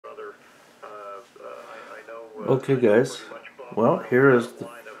Okay guys, well here is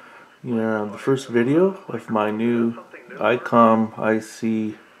the first video of my new Icom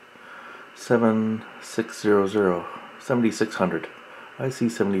IC-7600, 7600,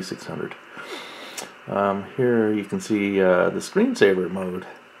 IC-7600. Here you can see the screensaver mode.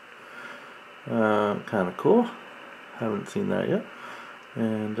 Kind of cool. Haven't seen that yet.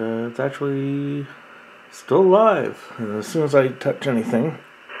 And it's actually still live. As soon as I touch anything,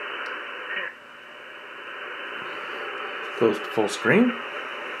 goes to full screen.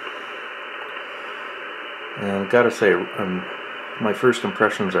 And gotta say, my first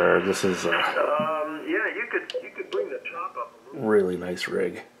impressions are this is yeah, you could bring the top up a little. Really nice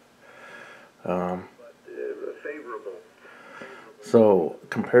rig. Favorable. So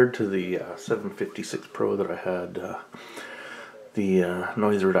compared to the 756 Pro that I had, the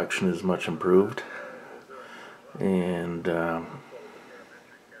noise reduction is much improved, and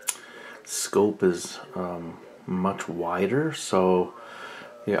scope is much wider, so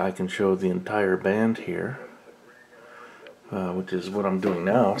yeah, I can show the entire band here, which is what I'm doing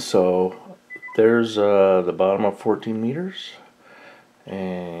now. So there's the bottom of 14 meters,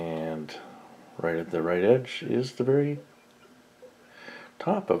 and right at the right edge is the very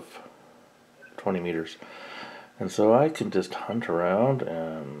top of 20 meters. And so I can just hunt around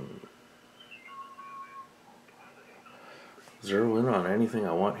and zero in on anything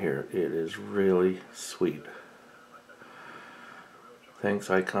I want here. It is really sweet. Thanks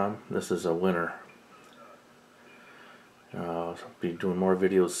Icom, this is a winner. I'll be doing more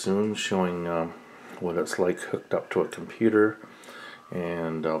videos soon showing what it's like hooked up to a computer,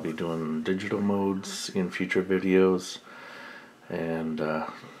 and I'll be doing digital modes in future videos, and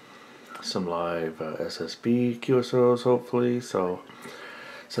some live SSB QSOs hopefully. So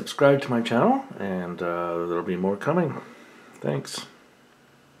subscribe to my channel, and there'll be more coming. Thanks.